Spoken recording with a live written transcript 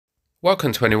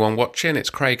Welcome to anyone watching, it's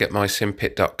Craig at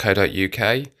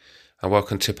mysimpit.co.uk and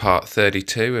welcome to part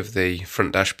 32 of the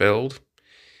front dash build.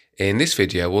 In this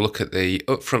video we'll look at the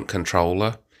Upfront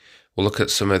Controller, we'll look at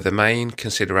some of the main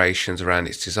considerations around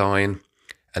its design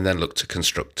and then look to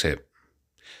construct it.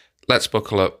 Let's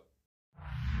buckle up.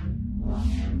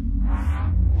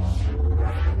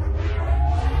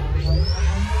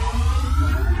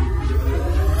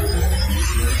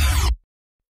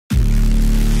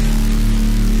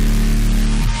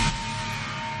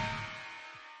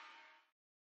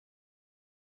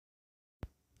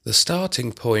 The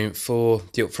starting point for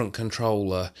the Upfront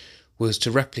Controller was to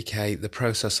replicate the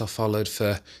process I followed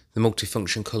for the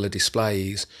multifunction colour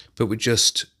displays, but with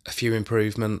just a few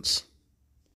improvements.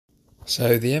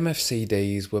 So the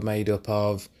MFCDs were made up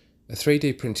of a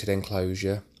 3D printed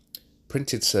enclosure,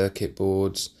 printed circuit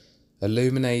boards,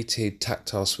 illuminated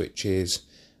tactile switches,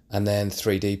 and then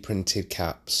 3D printed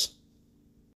caps.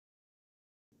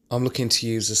 I'm looking to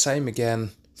use the same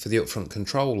again for the Upfront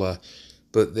Controller,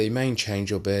 but the main change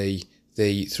will be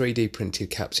the 3D printed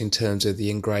caps in terms of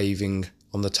the engraving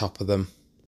on the top of them.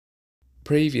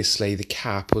 Previously the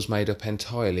cap was made up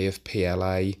entirely of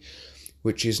PLA,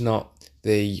 which is not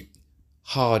the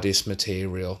hardest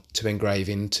material to engrave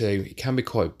into. It can be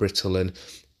quite brittle and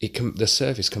the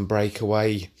surface can break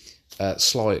away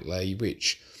slightly,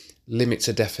 which limits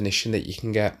the definition that you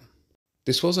can get.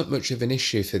 This wasn't much of an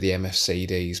issue for the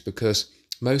MFCDs because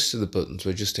most of the buttons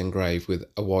were just engraved with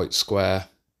a white square.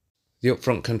 The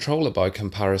Upfront Controller, by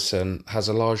comparison, has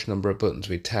a large number of buttons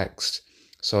with text,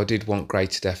 so I did want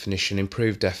greater definition,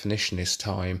 improved definition this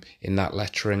time in that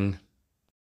lettering.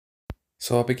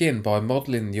 So I'll begin by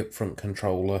modelling the Upfront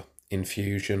Controller in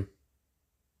Fusion.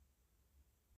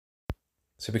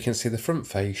 So we can see the front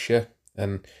fascia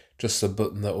and just the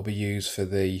button that will be used for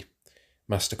the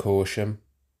master caution.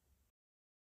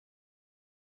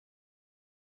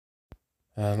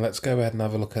 And let's go ahead and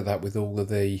have a look at that with all of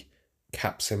the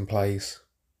caps in place.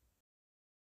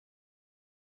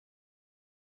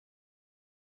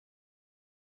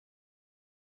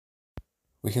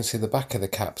 We can see the back of the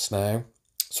caps now.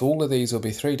 So all of these will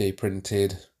be 3D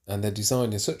printed and they're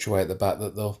designed in such a way at the back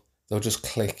that they'll just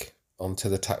click onto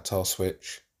the tactile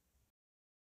switch.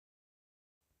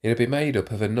 It'll be made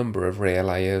up of a number of rear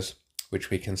layers, which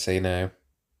we can see now.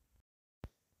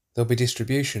 There'll be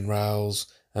distribution rails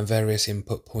and various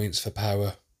input points for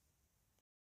power.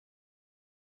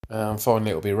 And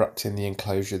finally it will be wrapped in the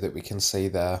enclosure that we can see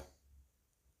there.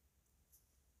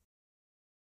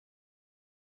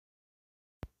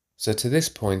 So to this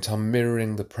point I'm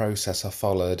mirroring the process I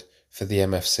followed for the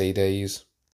MFCDs,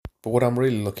 but what I'm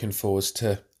really looking for is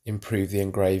to improve the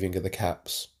engraving of the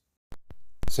caps.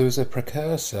 So as a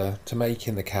precursor to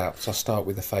making the caps I'll start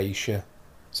with the fascia.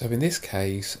 So in this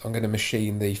case I'm going to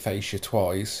machine the fascia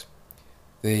twice.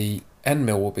 The end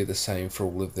mill will be the same for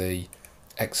all of the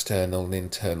external and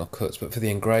internal cuts, but for the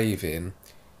engraving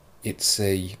it's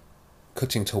the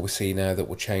cutting tool we see now that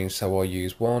will change. So I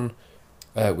use one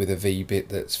with a V bit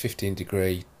that's 15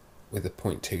 degree with a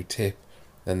 0.2 tip,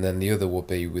 and then the other will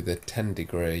be with a 10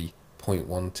 degree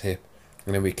 0.1 tip,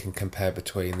 and then we can compare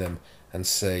between them and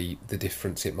see the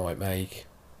difference it might make.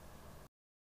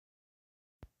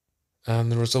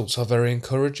 And the results are very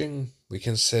encouraging. We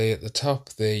can see at the top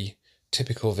the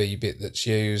typical V bit that's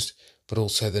used, but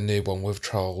also the new one we've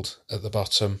trialled at the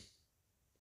bottom.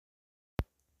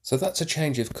 So that's a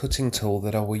change of cutting tool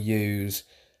that I will use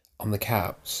on the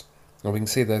caps. And we can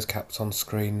see those caps on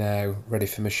screen now, ready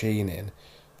for machining.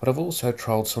 But I've also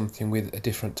trialled something with a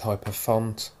different type of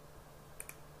font.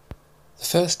 The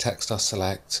first text I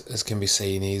select, as can be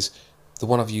seen, is the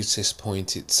one I've used to this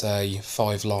point. It's a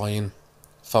 5-line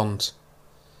font.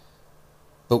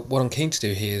 But what I'm keen to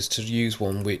do here is to use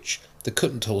one which the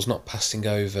cutting tool's not passing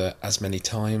over as many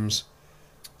times.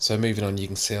 So moving on, you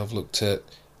can see I've looked at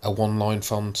a 1-line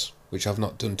font, which I've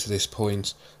not done to this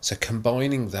point. So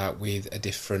combining that with a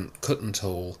different cutting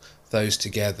tool, those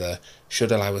together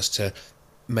should allow us to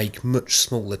make much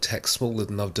smaller text, smaller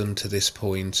than I've done to this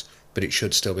point, but it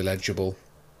should still be legible.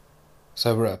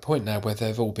 So we're at a point now where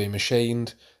they've all been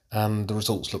machined and the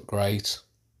results look great.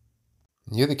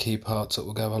 And the other key parts that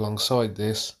will go alongside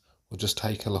this we'll just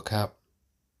take a look at.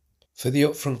 For the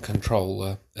Upfront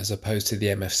Controller, as opposed to the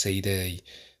MFCD,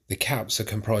 the caps are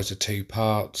comprised of two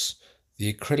parts,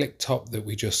 the acrylic top that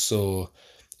we just saw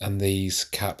and these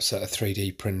caps that are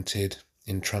 3D printed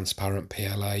in transparent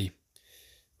PLA.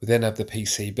 We then have the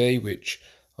PCB, which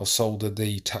I've soldered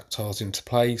the tactiles into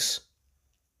place,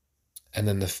 and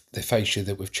then the fascia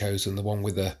that we've chosen, the one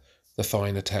with the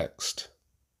finer text.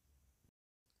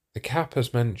 The cap,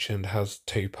 as mentioned, has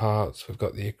two parts. We've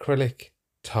got the acrylic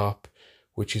top,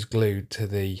 which is glued to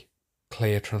the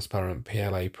clear transparent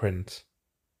PLA print.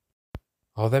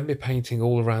 I'll then be painting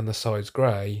all around the sides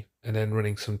grey and then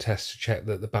running some tests to check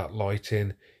that the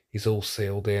backlighting is all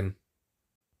sealed in.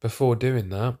 Before doing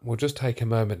that, we'll just take a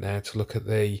moment now to look at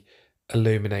the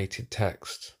illuminated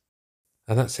text.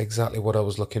 And that's exactly what I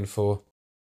was looking for.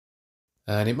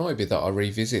 And it might be that I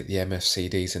revisit the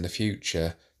MFCDs in the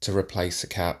future to replace the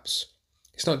caps.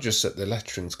 It's not just that the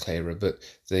lettering's clearer, but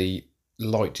the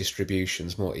light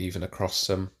distribution's more even across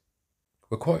them.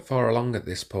 We're quite far along at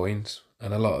this point,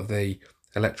 and a lot of the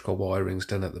electrical wiring's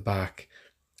done at the back.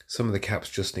 Some of the caps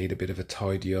just need a bit of a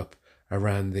tidy up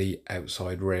around the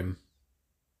outside rim.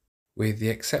 With the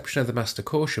exception of the master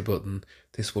caution button,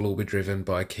 this will all be driven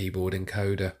by a keyboard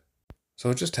encoder. So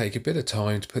I'll just take a bit of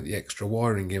time to put the extra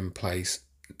wiring in place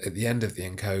at the end of the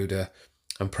encoder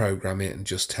and program it and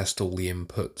just test all the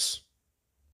inputs.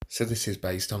 So this is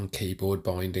based on keyboard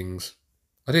bindings.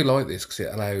 I do like this because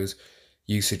it allows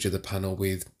usage of the panel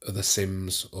with other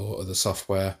sims or other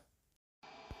software.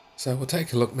 So we'll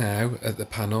take a look now at the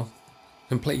panel.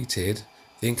 Completed.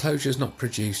 The enclosure is not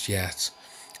produced yet,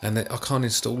 and I can't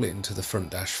install it into the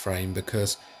front dash frame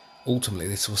because ultimately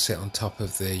this will sit on top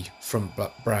of the front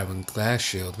brow and glare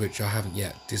shield, which I haven't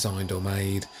yet designed or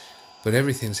made, but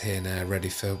everything's here now ready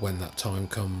for when that time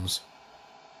comes.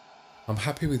 I'm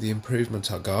happy with the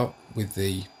improvement I got with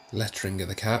the lettering of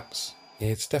the caps. Yeah,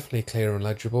 it's definitely clear and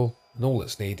legible, and all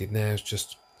that's needed now is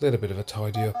just a little bit of a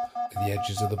tidy up at the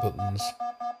edges of the buttons.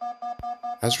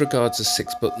 As regards the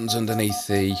 6 buttons underneath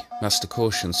the master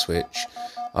caution switch,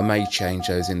 I may change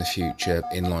those in the future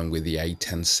in line with the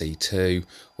A10C2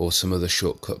 or some other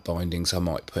shortcut bindings I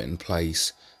might put in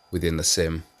place within the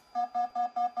sim.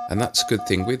 And that's a good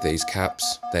thing with these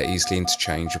caps, they're easily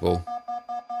interchangeable.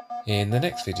 In the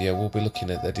next video we'll be looking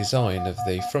at the design of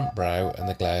the front brow and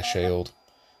the glare shield,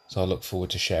 so I look forward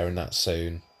to sharing that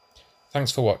soon.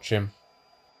 Thanks for watching.